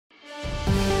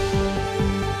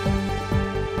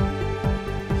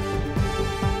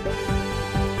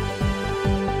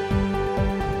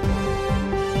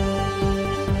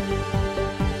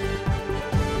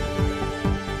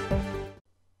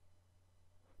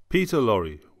Peter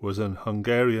Lorre was an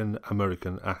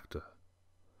Hungarian-American actor.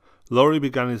 Lorre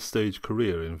began his stage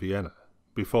career in Vienna,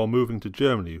 before moving to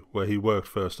Germany, where he worked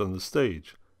first on the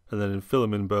stage and then in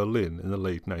film in Berlin in the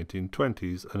late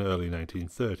 1920s and early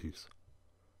 1930s.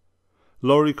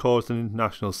 Lorre caused an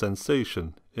international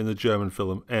sensation in the German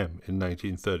film M in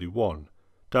 1931,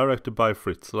 directed by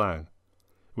Fritz Lang,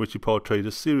 in which he portrayed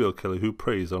a serial killer who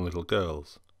preys on little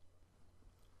girls.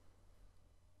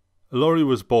 Lorre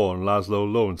was born László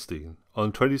Löwenstein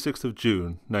on 26th of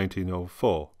June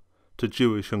 1904 to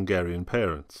Jewish Hungarian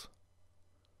parents.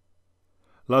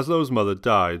 László's mother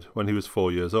died when he was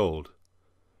 4 years old,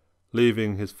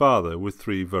 leaving his father with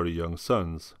 3 very young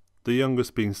sons, the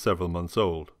youngest being several months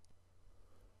old.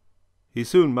 He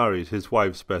soon married his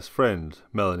wife's best friend,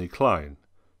 Melanie Klein,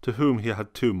 to whom he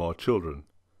had 2 more children.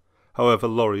 However,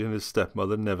 Lorre and his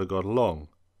stepmother never got along,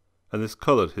 and this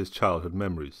coloured his childhood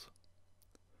memories.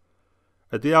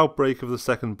 At the outbreak of the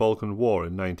Second Balkan War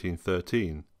in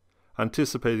 1913,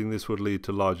 anticipating this would lead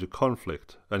to larger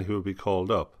conflict and he would be called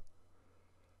up,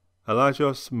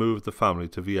 Lajos moved the family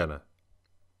to Vienna.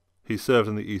 He served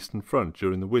on the Eastern Front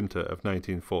during the winter of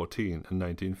 1914 and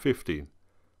 1915,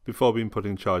 before being put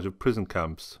in charge of prison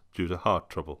camps due to heart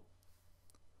trouble.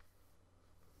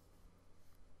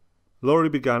 Lorre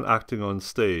began acting on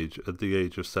stage at the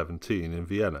age of 17 in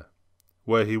Vienna,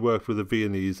 where he worked with the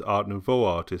Viennese Art Nouveau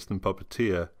artist and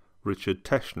puppeteer Richard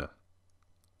Teschner.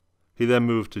 He then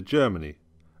moved to Germany,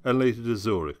 and later to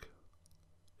Zurich.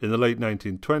 In the late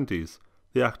 1920s,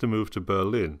 the actor moved to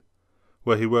Berlin,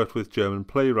 where he worked with German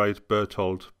playwright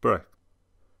Bertolt Brecht,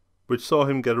 which saw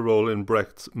him get a role in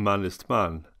Brecht's Man ist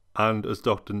Man and as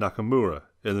Dr. Nakamura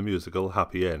in the musical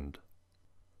Happy End.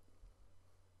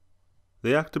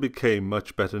 The actor became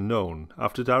much better known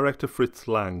after director Fritz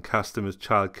Lang cast him as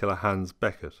child killer Hans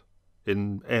Beckett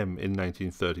in M in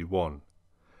 1931,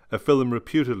 a film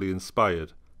reputedly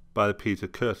inspired by the Peter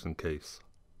Kürten case.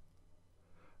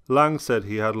 Lang said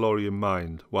he had Lorre in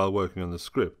mind while working on the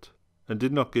script, and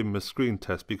did not give him a screen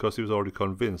test because he was already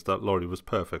convinced that Lorre was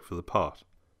perfect for the part.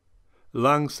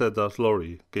 Lang said that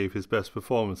Lorre gave his best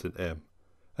performance in M,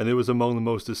 and it was among the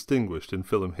most distinguished in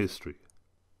film history.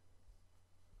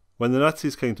 When the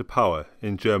Nazis came to power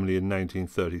in Germany in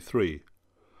 1933,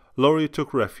 Lorre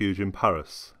took refuge in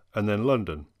Paris and then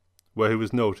London, where he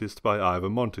was noticed by Ivor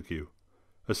Montagu,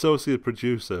 associate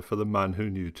producer for The Man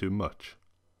Who Knew Too Much,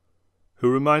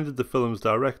 who reminded the film's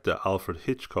director Alfred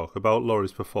Hitchcock about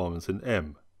Lorre's performance in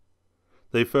M.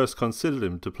 They first considered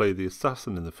him to play the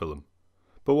assassin in the film,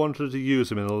 but wanted to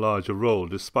use him in a larger role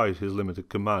despite his limited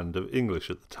command of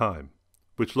English at the time,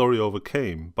 which Lorre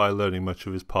overcame by learning much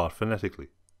of his part phonetically.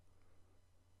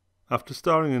 After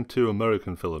starring in 2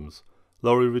 American films,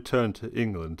 Lorre returned to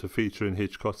England to feature in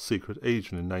Hitchcock's Secret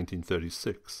Agent in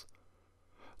 1936.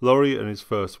 Lorre and his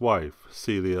first wife,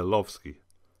 Celia Lovsky,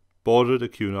 boarded a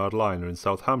Cunard liner in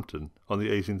Southampton on the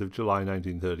 18th of July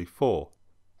 1934,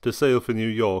 to sail for New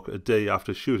York a day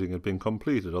after shooting had been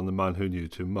completed on The Man Who Knew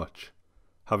Too Much,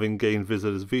 having gained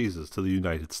visitors' visas to the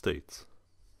United States.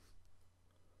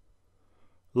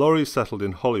 Lorre settled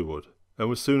in Hollywood and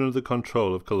was soon under the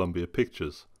control of Columbia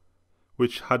Pictures,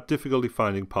 which had difficulty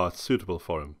finding parts suitable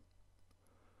for him.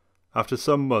 After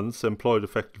some months employed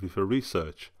effectively for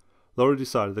research, Lorre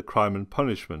decided that Crime and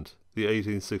Punishment, the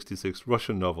 1866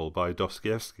 Russian novel by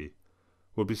Dostoevsky,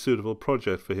 would be a suitable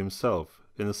project for himself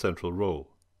in the central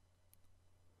role.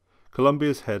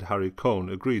 Columbia's head Harry Cohn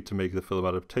agreed to make the film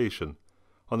adaptation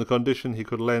on the condition he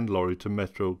could lend Lorre to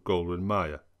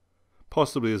Metro-Goldwyn-Mayer,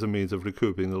 possibly as a means of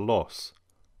recouping the loss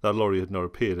that Lorre had not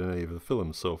appeared in any of the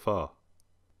films so far.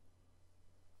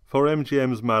 For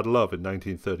MGM's Mad Love in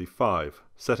 1935,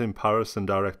 set in Paris and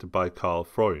directed by Karl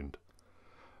Freund,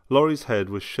 Lorre's head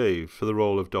was shaved for the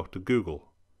role of Dr.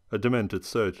 Google, a demented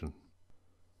surgeon.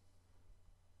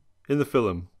 In the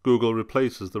film, Google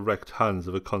replaces the wrecked hands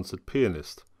of a concert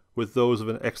pianist with those of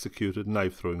an executed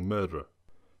knife-throwing murderer.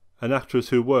 An actress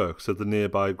who works at the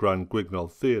nearby Grand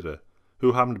Guignol Theatre,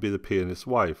 who happened to be the pianist's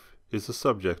wife, is the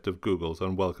subject of Google's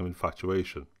unwelcome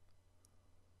infatuation.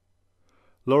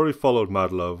 Lorre followed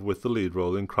Mad Love with the lead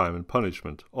role in Crime and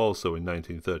Punishment, also in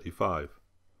 1935.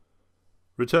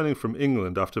 Returning from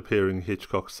England after appearing in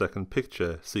Hitchcock's second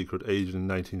picture, Secret Agent, in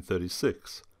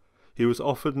 1936, he was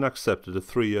offered and accepted a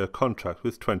 3-year contract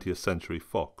with 20th Century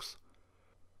Fox.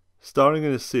 Starring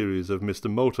in a series of Mr.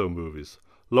 Moto movies,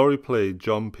 Lorre played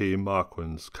John P.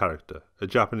 Marquand's character, a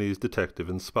Japanese detective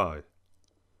and spy.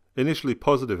 Initially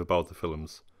positive about the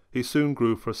films, he soon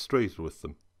grew frustrated with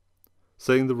them,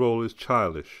 saying the role is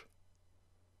childish.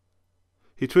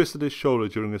 He twisted his shoulder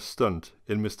during a stunt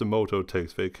in Mr. Moto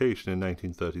Takes Vacation in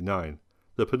 1939,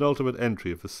 the penultimate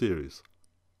entry of the series.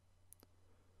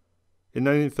 In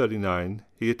 1939,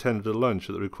 he attended a lunch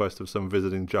at the request of some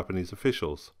visiting Japanese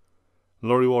officials.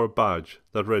 Lorre wore a badge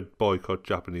that read "Boycott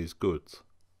Japanese Goods."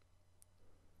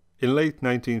 In late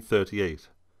 1938,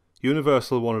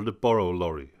 Universal wanted to borrow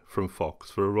Lorre from Fox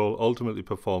for a role ultimately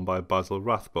performed by Basil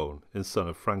Rathbone in Son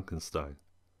of Frankenstein.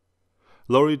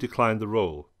 Lorre declined the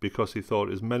role because he thought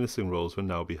his menacing roles were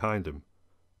now behind him,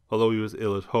 although he was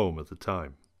ill at home at the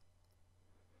time.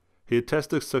 He had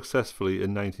tested successfully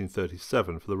in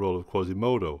 1937 for the role of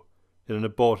Quasimodo in an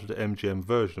aborted MGM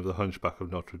version of The Hunchback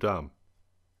of Notre Dame.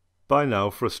 By now,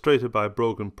 frustrated by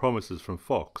broken promises from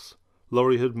Fox,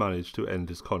 Lorre had managed to end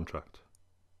his contract.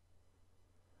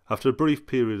 After a brief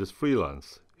period as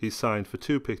freelance, he signed for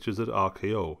 2 pictures at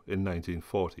RKO in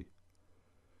 1940.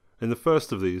 In the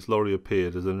first of these, Lorre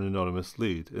appeared as an anonymous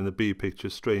lead in the B-picture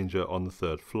Stranger on the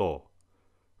Third Floor,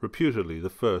 reputedly the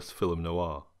first film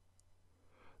noir.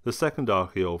 The second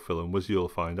RKO film was You'll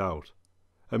Find Out,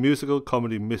 a musical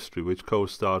comedy mystery which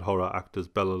co-starred horror actors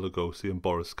Bela Lugosi and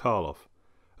Boris Karloff,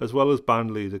 as well as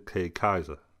band leader Kay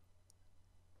Kaiser.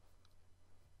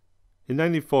 In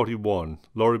 1941,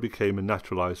 Lorre became a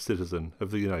naturalized citizen of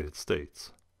the United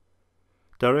States.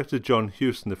 Director John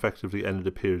Huston effectively ended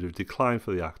a period of decline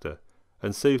for the actor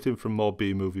and saved him from more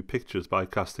B-movie pictures by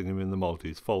casting him in The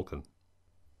Maltese Falcon.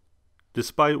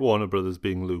 Despite Warner Brothers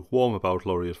being lukewarm about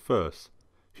Lorre at first,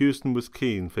 Huston was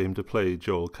keen for him to play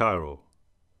Joel Cairo.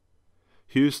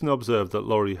 Huston observed that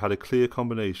Lorre had a clear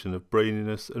combination of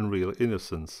braininess and real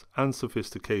innocence and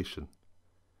sophistication.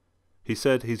 He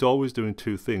said he's always doing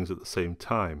 2 things at the same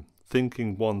time,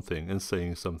 thinking one thing and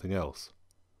saying something else.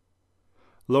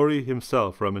 Lorre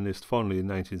himself reminisced fondly in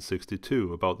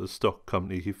 1962 about the stock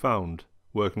company he found,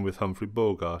 working with Humphrey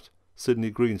Bogart, Sidney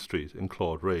Greenstreet and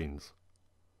Claude Rains.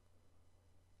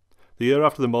 The year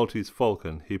after The Maltese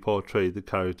Falcon, he portrayed the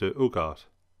character Ugarte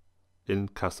in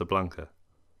Casablanca.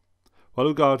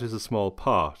 While Ugarte is a small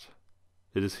part,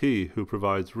 it is he who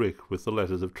provides Rick with the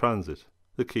letters of transit,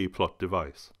 the key plot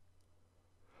device.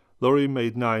 Lorre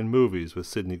made 9 movies with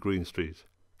Sidney Greenstreet,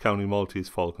 counting Maltese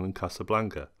Falcon and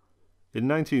Casablanca. In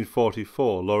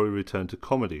 1944, Lorre returned to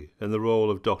comedy in the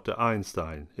role of Dr.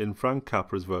 Einstein in Frank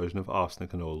Capra's version of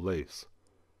Arsenic and Old Lace.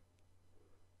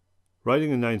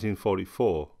 Writing in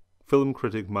 1944, film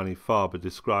critic Manny Farber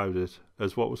described it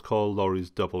as what was called Lorre's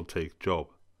double-take job,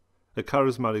 a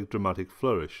charismatic dramatic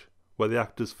flourish where the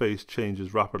actor's face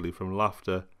changes rapidly from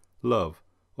laughter, love,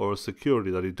 or a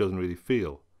security that he doesn't really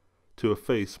feel, to a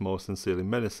face more sincerely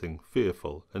menacing,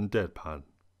 fearful, and deadpan.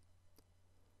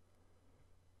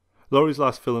 Lorre's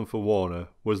last film for Warner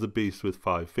was The Beast with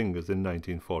 5 Fingers in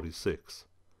 1946,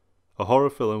 a horror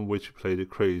film which he played a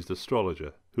crazed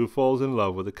astrologer who falls in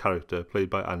love with a character played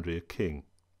by Andrea King.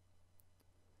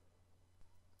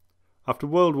 After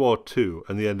World War II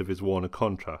and the end of his Warner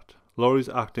contract, Lorre's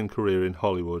acting career in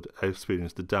Hollywood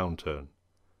experienced a downturn,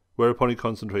 whereupon he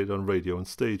concentrated on radio and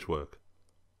stage work.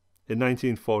 In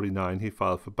 1949 he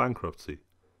filed for bankruptcy.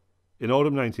 In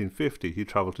autumn 1950 he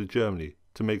travelled to Germany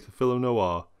to make the film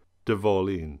noir De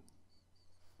Vorlin,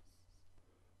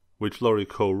 which Lorre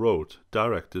co-wrote,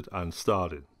 directed and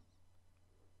starred in.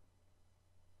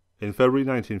 In February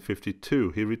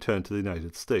 1952 he returned to the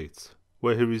United States,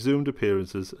 where he resumed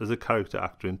appearances as a character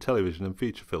actor in television and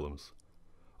feature films,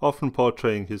 often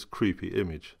portraying his creepy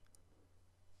image.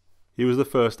 He was the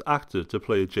first actor to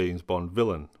play a James Bond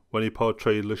villain when he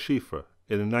portrayed Le Chiffre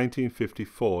in a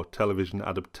 1954 television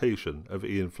adaptation of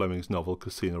Ian Fleming's novel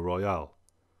Casino Royale,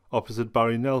 opposite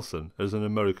Barry Nelson as an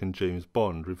American James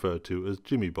Bond referred to as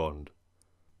Jimmy Bond.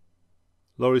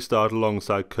 Lorre starred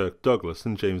alongside Kirk Douglas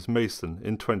and James Mason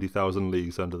in 20,000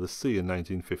 Leagues Under the Sea in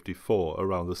 1954,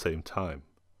 around the same time.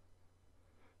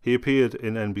 He appeared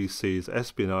in NBC's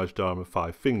espionage drama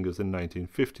 5 Fingers in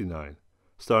 1959,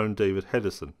 starring David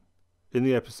Hedison, in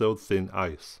the episode Thin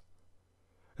Ice,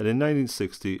 and in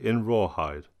 1960 in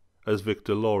Rawhide as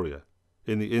Victor Loria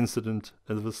in The Incident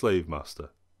of the Slave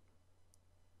Master.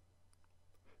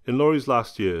 In Lorre's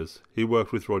last years, he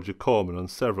worked with Roger Corman on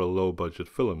several low-budget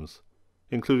films,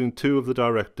 including 2 of the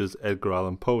director's Edgar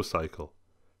Allan Poe cycle,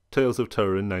 Tales of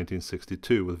Terror in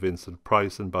 1962 with Vincent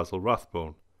Price and Basil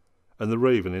Rathbone, and The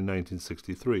Raven in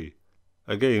 1963,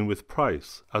 again with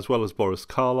Price, as well as Boris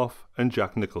Karloff and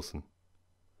Jack Nicholson.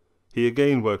 He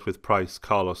again worked with Price,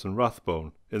 Karloff and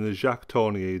Rathbone in the Jacques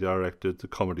Tournier-directed The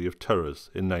Comedy of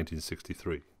Terrors in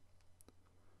 1963.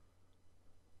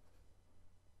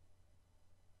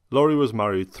 Lorre was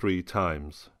married 3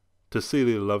 times, to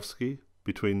Celia Lovsky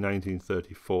between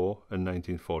 1934 and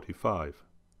 1945,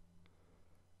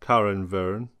 Karen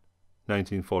Verne,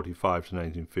 1945 to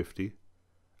 1950,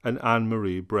 and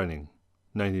Anne-Marie Brenning,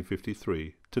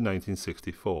 1953 to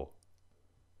 1964.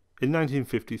 In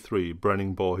 1953,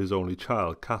 Brenning bore his only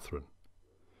child, Catherine.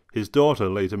 His daughter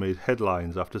later made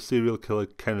headlines after serial killer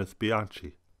Kenneth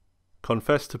Bianchi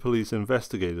confessed to police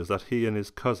investigators that he and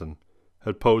his cousin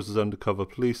had posed as undercover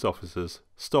police officers,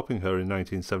 stopping her in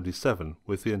 1977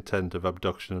 with the intent of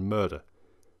abduction and murder,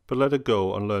 but let her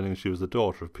go on learning she was the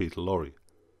daughter of Peter Lorre.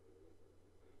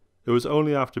 It was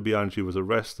only after Bianchi was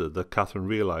arrested that Catherine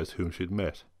realised whom she'd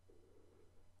met.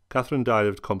 Catherine died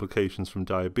of complications from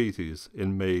diabetes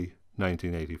in May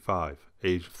 1985,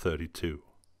 aged 32.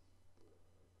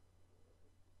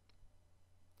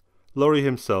 Lorre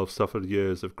himself suffered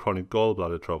years of chronic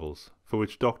gallbladder troubles, for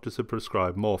which doctors had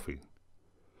prescribed morphine.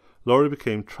 Lorre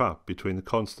became trapped between the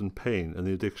constant pain and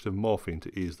the addiction of morphine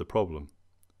to ease the problem.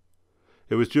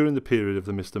 It was during the period of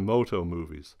the Mr. Moto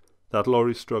movies that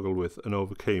Lorre struggled with and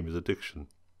overcame his addiction.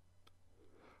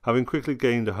 Having quickly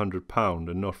gained £100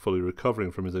 and not fully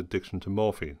recovering from his addiction to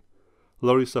morphine,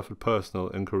 Lorre suffered personal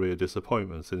and career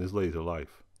disappointments in his later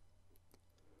life.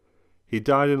 He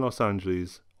died in Los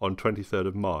Angeles on 23rd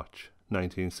of March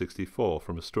 1964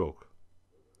 from a stroke.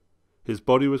 His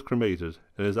body was cremated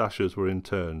and his ashes were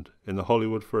interned in the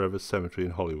Hollywood Forever Cemetery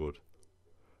in Hollywood.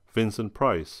 Vincent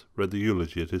Price read the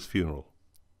eulogy at his funeral.